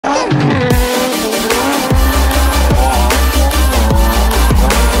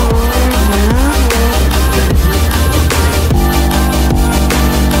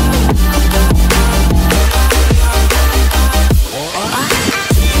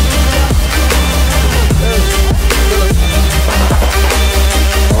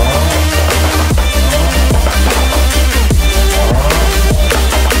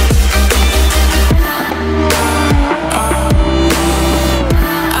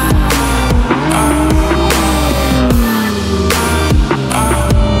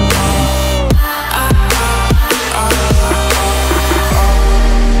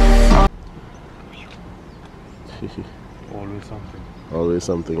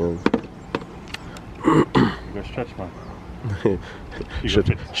something. You go stretch, man.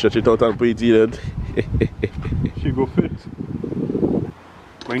 Stretch it out and put it in. She go fit.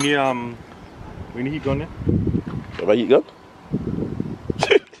 When you heat gun, Have a heat gun?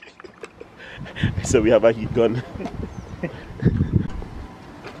 So we have a heat gun.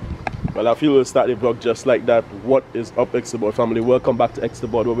 Well, I feel we'll start the vlog just like that. What is up, XTOBOARD family? Welcome back to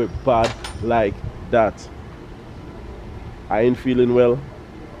XTOBOARD, where we're bad like that. I ain't feeling well,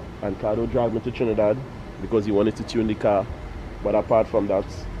 and Cardo dragged me to Trinidad because he wanted to tune the car. But apart from that,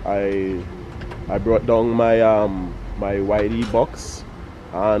 I brought down my my YD box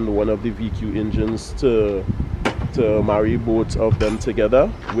and one of the VQ engines to marry both of them together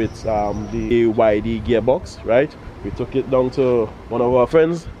with the YD gearbox, right? We took it down to one of our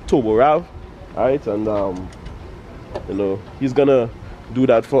friends, TOBAGO, right? And you know, he's gonna do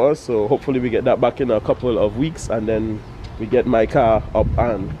that for us, so hopefully we get that back in a couple of weeks, and then we get my car up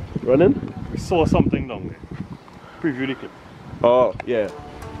and running. We saw something down there. Preview the clip. Oh yeah,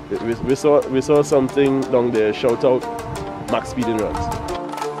 we saw something down there. Shout out Max Speeding Rods.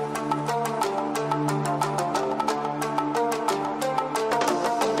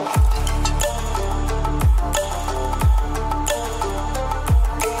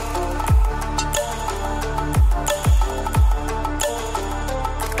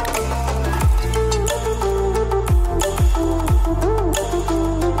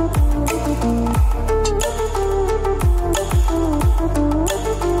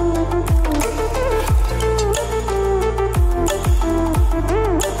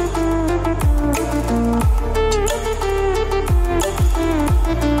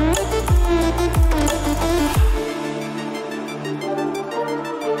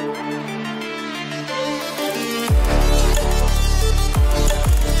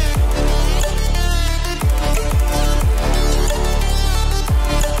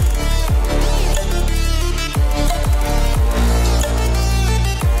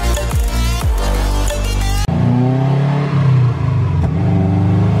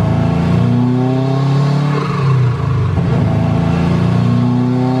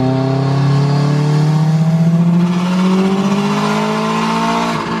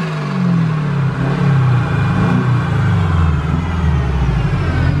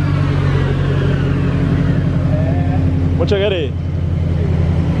 What you got it?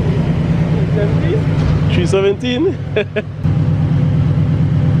 317?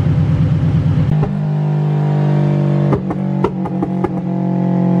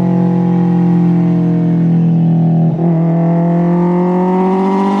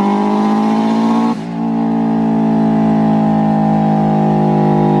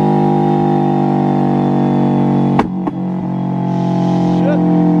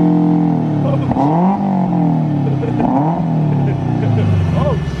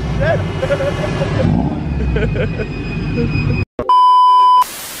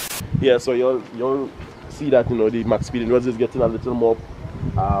 Yeah, so you'll see that, you know, the Max Speeding Rods is getting a little more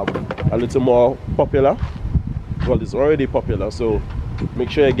popular. Well, it's already popular, so make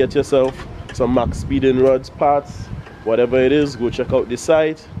sure you get yourself some Max Speeding Rods parts, whatever it is. Go check out the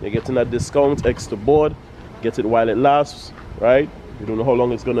site. You're getting a discount, XTOBOARD. Get it while it lasts, right? You don't know how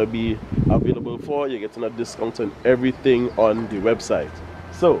long it's gonna be available for. You're getting a discount on everything on the website.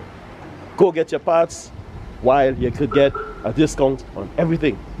 So go get your parts while you could get a discount on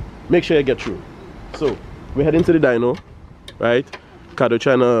everything. Make sure you get through. So we're heading to the dyno, right? Cardo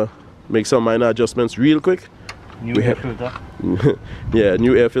trying to make some minor adjustments real quick. New air filter. Yeah,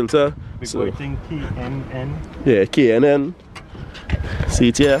 new air filter. Big So, waiting KNN. yeah, KNN. See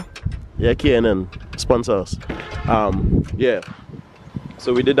it here? Yeah, KNN sponsors. Yeah.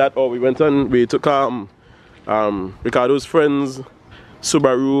 So we did that, or we went on, we took Ricardo's friends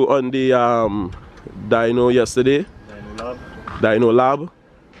Subaru on the dyno yesterday. Dyno Lab.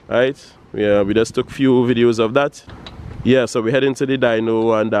 Right? Yeah, we just took few videos of that. Yeah, so we head into the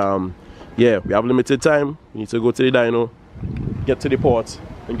dyno, and yeah, we have limited time. We need to go to the dyno, get to the port,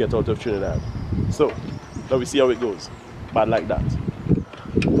 and get out of Trinidad. So now we see how it goes. Bad like that.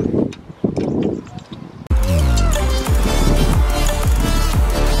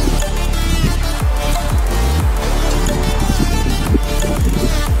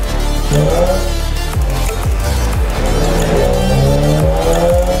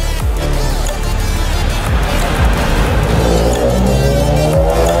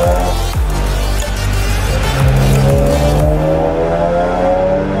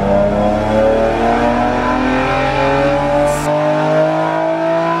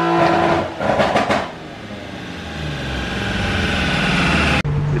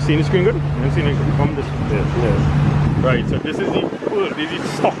 Seen the screen good? You seen it from this? Yeah. Right, so this is the full is the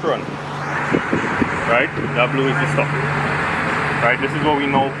stock run. Right? That blue is the stock. Right? This is what we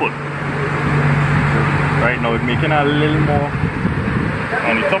now put. Right now it's making a little more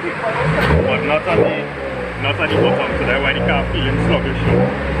on the top, but not on the bottom, so that's why the car feeling sluggish.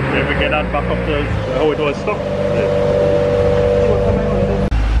 If we get that back up to how it was stuck.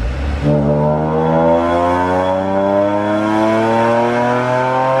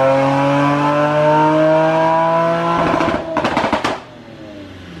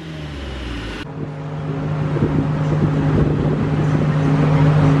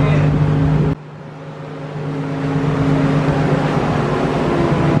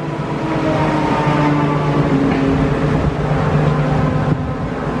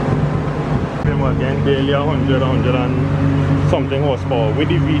 Barely 100 and something horsepower with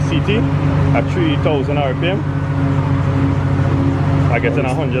the VCT at 3000 RPM. I get in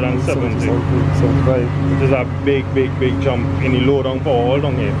 170, which is a big jump in the low down power all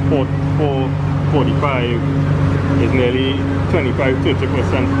down here. 445 is nearly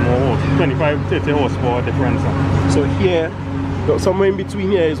 25-30% more 25-30 horsepower difference. So here, somewhere in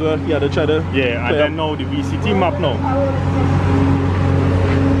between here is where you had to try to. Yeah, and then now the VCT map now.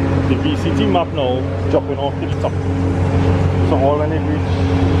 The VCT map now dropping off to the top. So all when it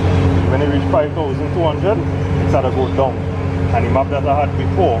reach 5200, it started to go down. And the map that I had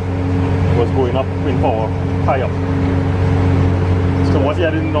before was going up in power high up. So what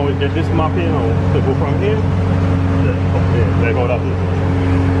you didn't know is get this map here now to go from here up there. There go that.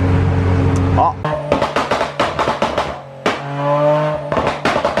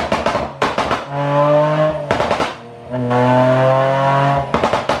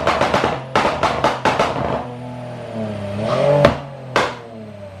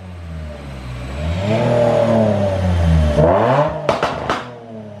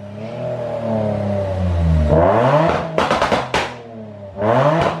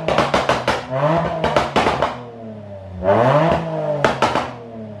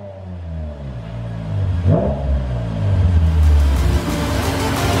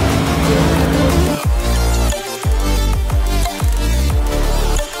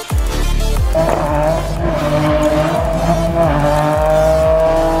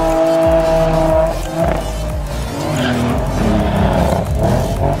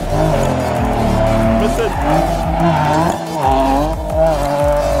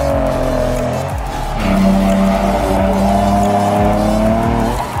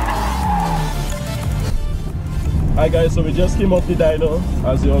 Hi guys, so we just came off the dyno,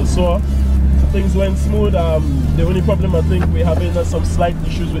 as you all saw. Things went smooth. The only problem I think we're having is some slight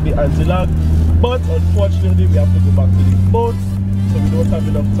issues with the anti-lag, but unfortunately we have to go back to the boat, so we don't have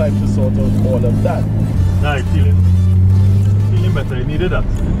enough time to sort out all of that. Now feeling better, I needed that.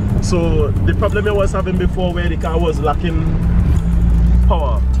 So the problem I was having before, where the car was lacking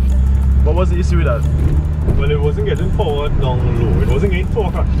power, what was the issue with that? Well, it wasn't getting power down low, it wasn't getting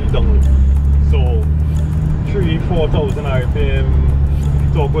torque actually down low. So 3,000-4,000 RPM,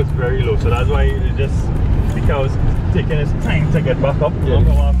 the torque was very low, so that's why it just, the car was taking its time to get back up. Yeah.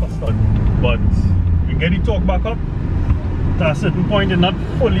 But you get the torque back up to a certain point, and not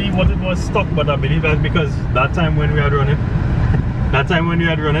fully what it was stuck, but I believe that's because that time when we had run it,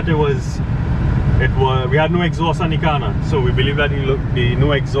 we had no exhaust on the car now, so we believe that the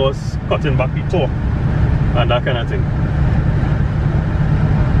no exhaust cutting back the torque and that kind of thing.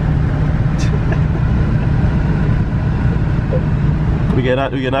 We get a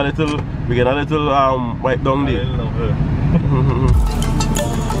little wipe down there.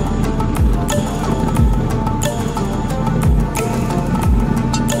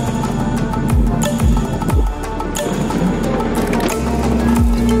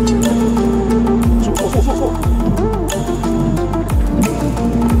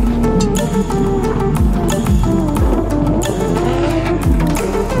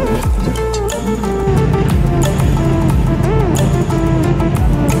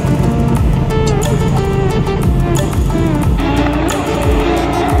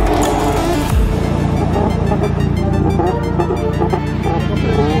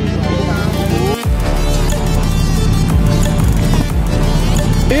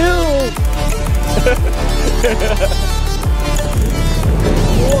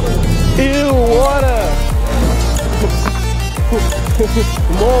 Ew, water!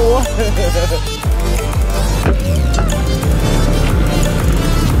 More water!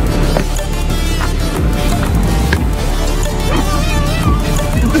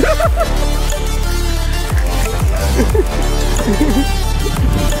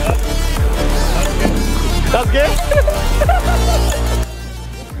 That's good?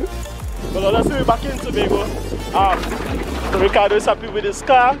 Well, let's see, back in Tobago. So Ricardo is happy with his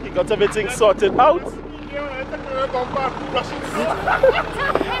car. He got everything sorted out.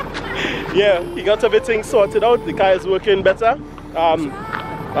 Yeah, he got everything sorted out. The car is working better.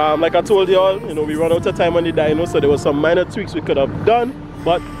 Like I told you all, you know, we run out of time on the dyno, so there were some minor tweaks we could have done.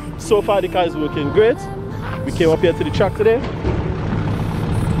 But so far the car is working great. We came up here to the track today.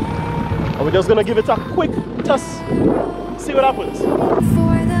 And we're just gonna give it a quick test. See what happens.